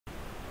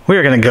We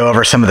are going to go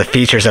over some of the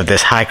features of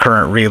this high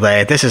current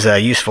relay. This is a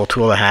useful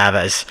tool to have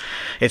as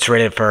it's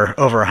rated for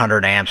over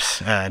 100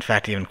 amps. In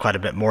fact, even quite a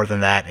bit more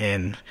than that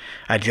in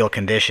ideal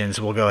conditions.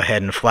 We'll go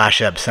ahead and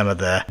flash up some of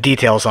the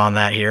details on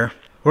that here.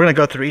 We're going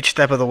to go through each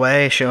step of the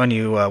way, showing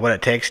you what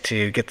it takes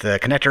to get the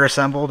connector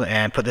assembled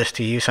and put this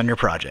to use on your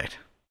project.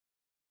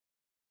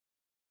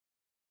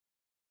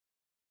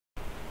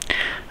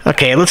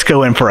 Okay, let's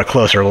go in for a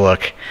closer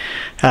look.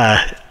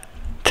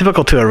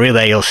 Typical to a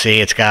relay, you'll see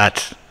it's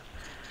got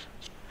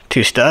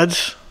two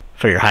studs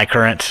for your high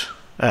current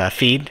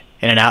feed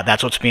in and out.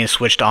 That's what's being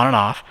switched on and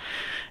off.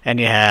 And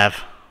you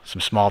have some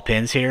small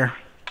pins here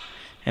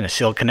and a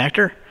sealed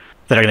connector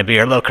that are going to be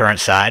your low current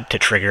side to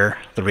trigger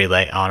the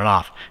relay on and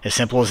off. As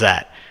simple as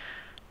that.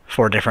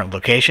 4 different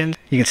locations.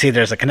 You can see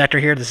there's a connector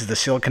here. This is the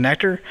sealed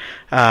connector,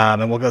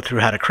 and we'll go through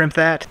how to crimp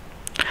that.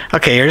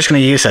 Okay, you're just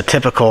going to use a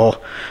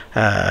typical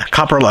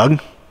copper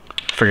lug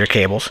for your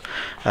cables.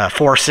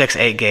 4, 6,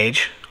 8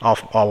 gauge.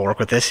 I'll work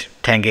with this.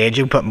 10 gauge.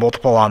 You can put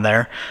multiple on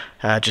there.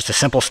 Just a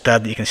simple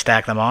stud that you can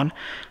stack them on.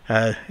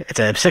 It's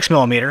a 6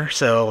 millimeter,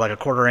 so like a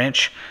 1/4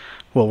 inch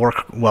will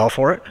work well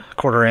for it.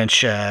 1/4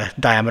 inch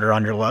diameter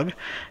on your lug,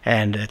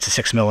 and it's a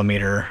 6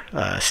 millimeter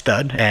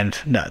stud and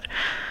nut.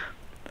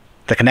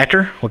 The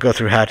connector, we'll go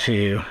through how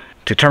to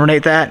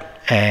terminate that,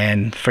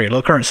 and for your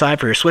low current side,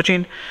 for your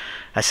switching,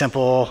 a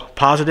simple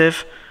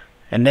positive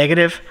and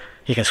negative.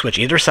 You can switch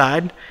either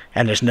side,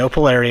 and there's no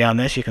polarity on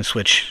this. You can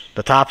switch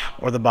the top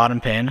or the bottom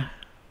pin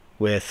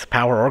with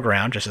power or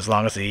ground, just as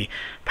long as the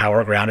power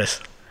or ground is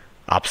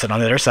opposite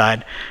on the other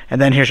side. And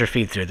then here's your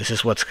feed through. This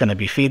is what's going to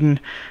be feeding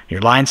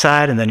your line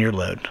side and then your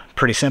load.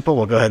 Pretty simple.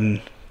 We'll go ahead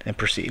and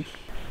proceed.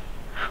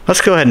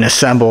 Let's go ahead and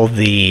assemble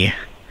the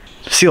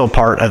sealed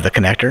part of the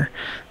connector.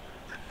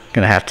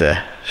 Going to have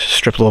to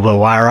strip a little bit of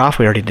wire off.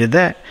 We already did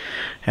that.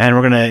 And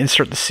we're going to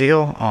insert the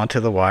seal onto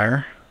the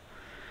wire.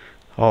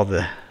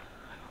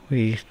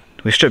 We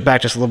stripped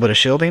back just a little bit of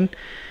shielding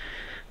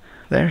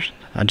there,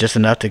 just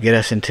enough to get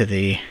us into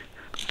the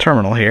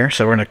terminal here.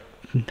 So we're going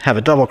to have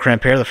a double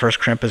crimp here. The first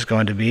crimp is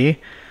going to be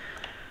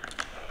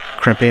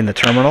crimping the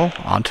terminal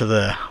onto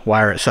the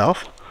wire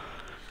itself,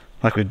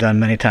 like we've done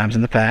many times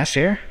in the past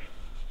here.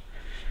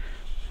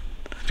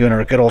 Doing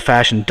our good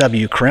old-fashioned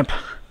W crimp.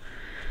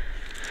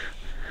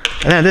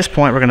 And then at this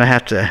point, we're going to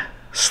have to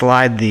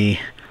slide the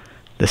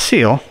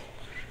seal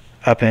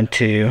up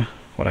into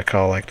what I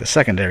call like the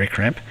secondary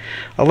crimp,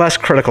 a less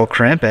critical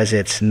crimp, as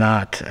it's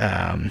not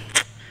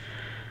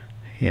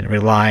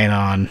relying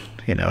on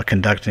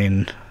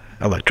conducting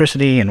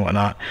electricity and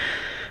whatnot.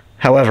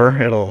 However,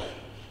 it'll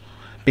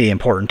be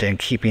important in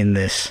keeping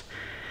this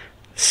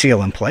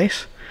seal in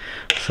place.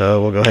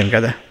 So we'll go ahead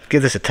and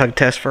give this a tug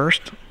test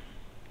first.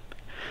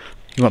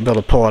 You won't be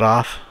able to pull it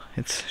off.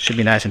 It should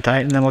be nice and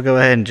tight, and then we'll go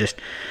ahead and just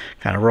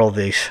kind of roll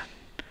this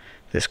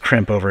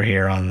crimp over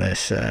here on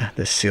this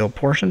sealed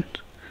portion.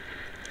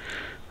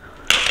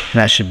 And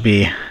that should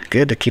be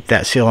good to keep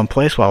that seal in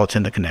place while it's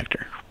in the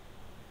connector.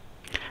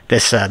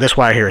 This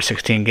wire here is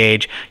 16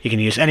 gauge. You can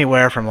use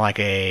anywhere from like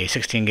a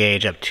 16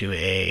 gauge up to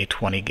a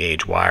 20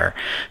 gauge wire.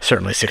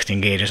 Certainly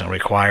 16 gauge isn't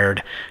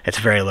required. It's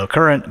very low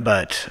current,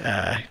 but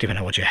depending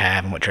on what you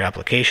have and what your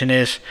application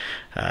is,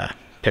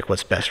 pick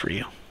what's best for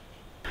you.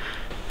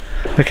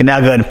 We can now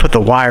go ahead and put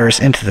the wires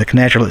into the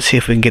connector. Let's see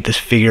if we can get this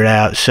figured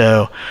out.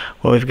 So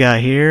what we've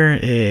got here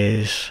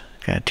is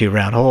got 2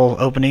 round hole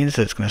openings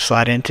that it's going to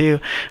slide into,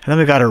 and then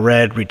we've got a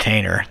red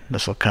retainer.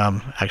 This will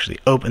come actually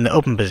in the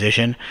open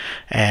position,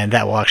 and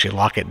that will actually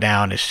lock it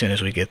down as soon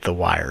as we get the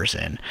wires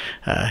in.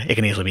 It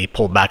can easily be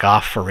pulled back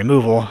off for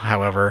removal.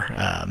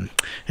 However,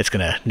 it's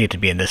going to need to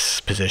be in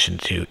this position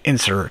to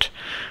insert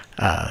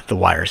the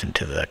wires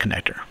into the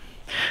connector.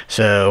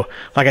 So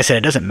like I said,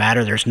 it doesn't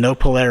matter. There's no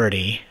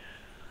polarity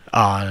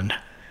on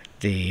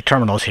the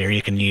terminals here.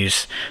 You can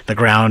use the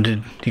ground,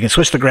 you can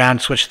switch the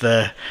ground, switch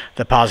the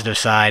positive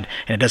side,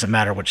 and it doesn't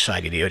matter which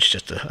side you do. It's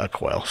just a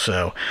coil,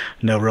 so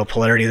no real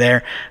polarity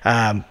there.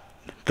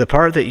 The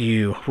part that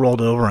you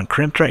rolled over and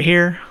crimped right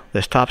here,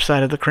 this top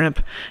side of the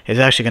crimp, is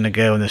actually going to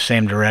go in the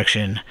same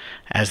direction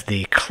as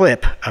the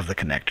clip of the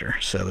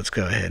connector. So let's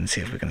go ahead and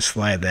see if we can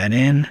slide that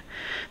in,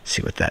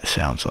 see what that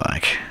sounds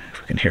like.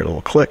 If we can hear a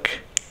little click.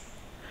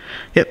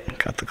 Yep,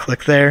 got the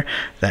click there.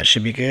 That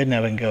should be good.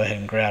 Now we can go ahead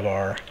and grab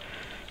our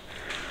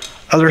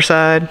other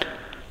side,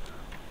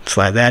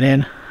 slide that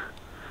in,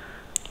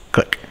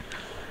 click.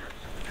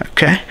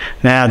 Okay,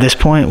 now at this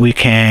point we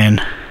can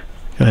go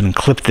ahead and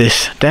clip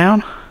this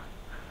down.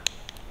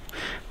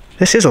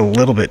 This is a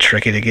little bit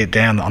tricky to get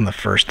down on the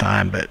first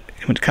time, but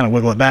when you kind of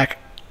wiggle it back,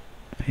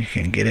 you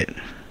can get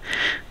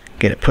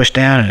it pushed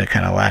down, and it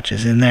kind of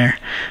latches in there,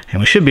 and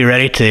we should be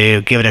ready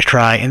to give it a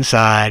try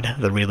inside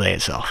the relay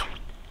itself.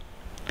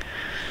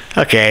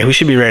 Okay, we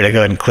should be ready to go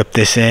ahead and clip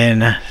this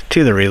in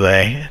to the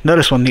relay.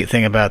 Notice one neat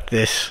thing about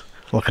this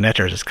little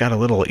connector is it's got a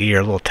little ear,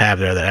 a little tab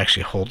there that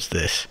actually holds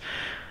this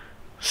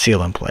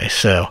seal in place.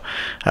 So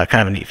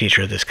kind of a neat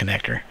feature of this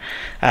connector.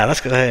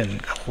 Let's go ahead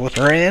and clip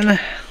her in.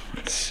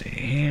 Let's see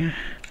here.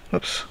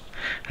 Whoops,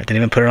 I didn't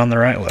even put it on the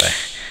right way.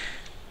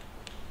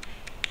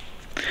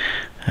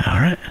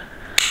 Alright,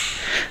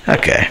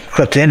 Okay,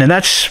 clipped in, and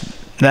that's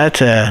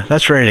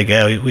ready to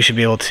go. We should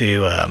be able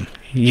to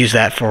use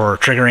that for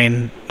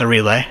triggering the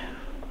relay.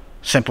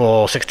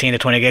 Simple 16 to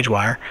 20 gauge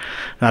wire,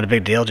 not a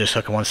big deal. Just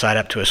hook one side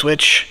up to a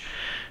switch,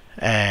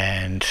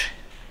 and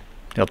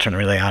it'll turn the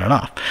relay on and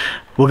off.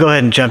 We'll go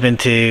ahead and jump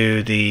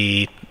into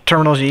the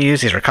terminals you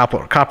use. These are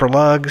copper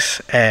lugs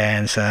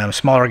and some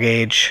smaller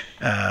gauge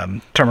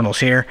terminals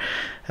here.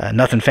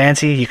 Nothing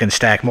fancy. You can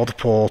stack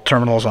multiple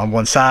terminals on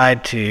one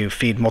side to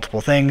feed multiple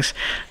things.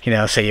 You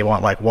know, say you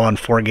want like one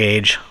 4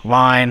 gauge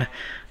line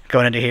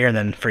going into here, and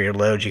then for your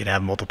loads you can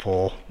have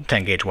multiple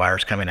 10 gauge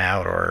wires coming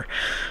out, or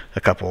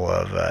a couple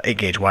of 8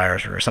 gauge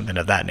wires or something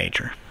of that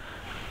nature.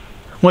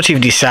 Once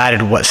you've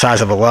decided what size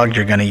of a lug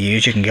you're going to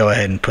use, you can go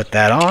ahead and put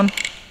that on,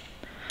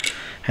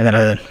 and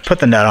then put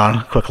the nut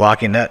on. Quick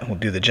locking nut will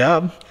do the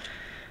job.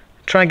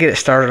 Try and get it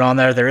started on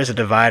there. There is a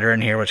divider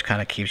in here which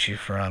kind of keeps you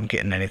from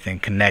getting anything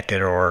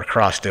connected or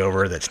crossed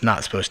over that's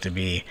not supposed to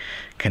be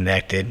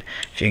connected.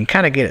 If you can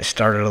kind of get it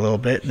started a little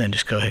bit, then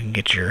just go ahead and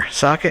get your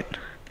socket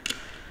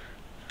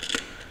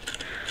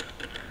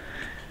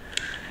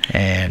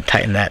and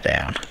tighten that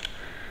down.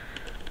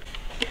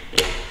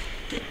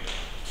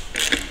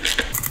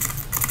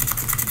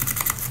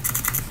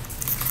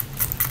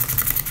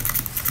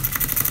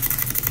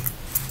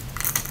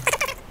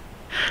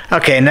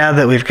 Okay, now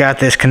that we've got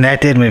this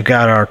connected and we've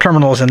got our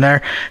terminals in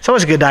there, it's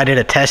always a good idea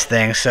to test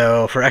things.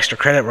 So for extra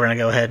credit, we're going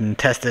to go ahead and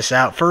test this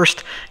out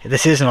first.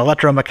 This is an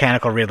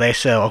electromechanical relay,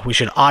 so we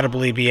should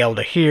audibly be able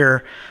to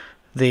hear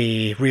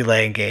the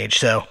relay engage.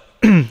 So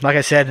like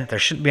I said, there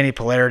shouldn't be any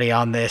polarity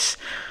on this,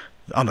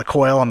 on the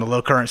coil on the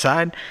low current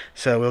side.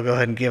 So we'll go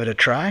ahead and give it a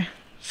try,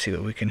 see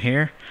what we can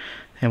hear.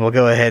 And we'll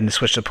go ahead and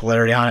switch the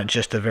polarity on it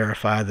just to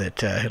verify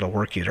that it'll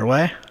work either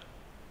way.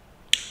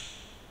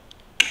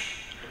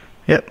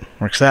 Yep,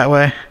 works that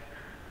way.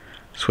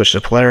 Switch the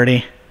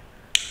polarity.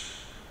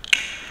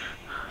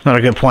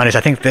 Another good point is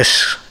I think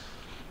this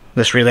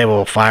relay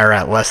will fire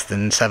at less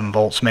than 7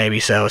 volts maybe,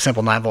 so a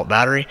simple 9-volt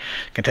battery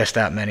can test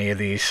out many of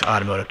these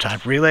automotive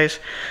type relays.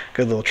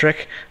 Good little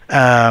trick.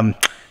 Now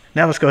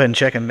let's go ahead and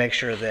check and make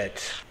sure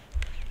that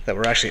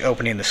we're actually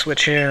opening the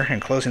switch here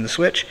and closing the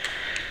switch.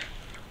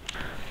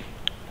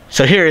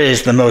 So here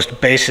is the most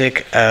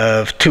basic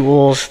of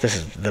tools. This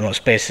is the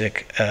most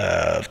basic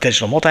of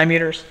digital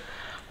multimeters.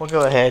 We'll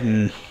go ahead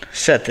and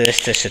set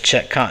this just to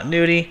check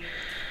continuity,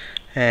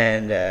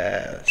 and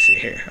let's see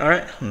here. All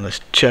right, let's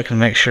check and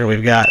make sure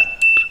we've got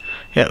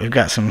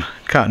some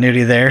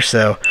continuity there.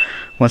 So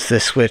once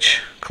this switch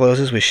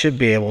closes, we should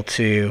be able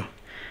to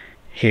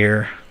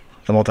hear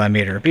the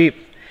multimeter beep.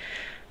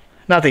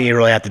 Not that you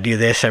really have to do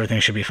this,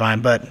 everything should be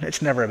fine, but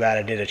it's never a bad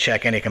idea to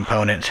check any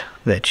component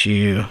that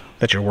you're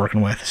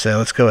working with. So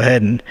let's go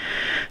ahead and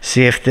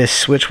see if this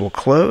switch will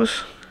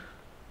close.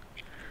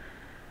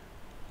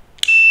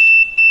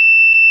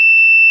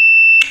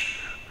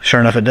 Sure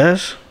enough, it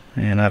does,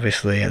 and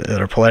obviously at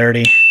our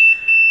polarity,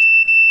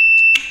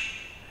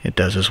 it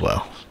does as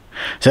well.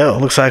 So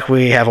it looks like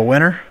we have a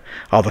winner.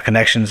 All the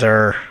connections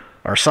are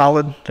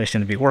solid. They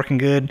seem to be working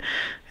good,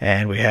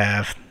 and we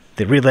have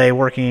the relay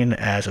working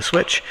as a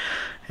switch,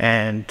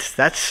 and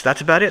that's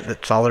about it.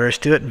 That's all there is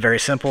to it. Very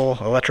simple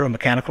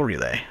electromechanical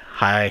relay.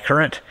 High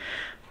current,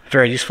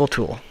 very useful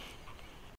tool.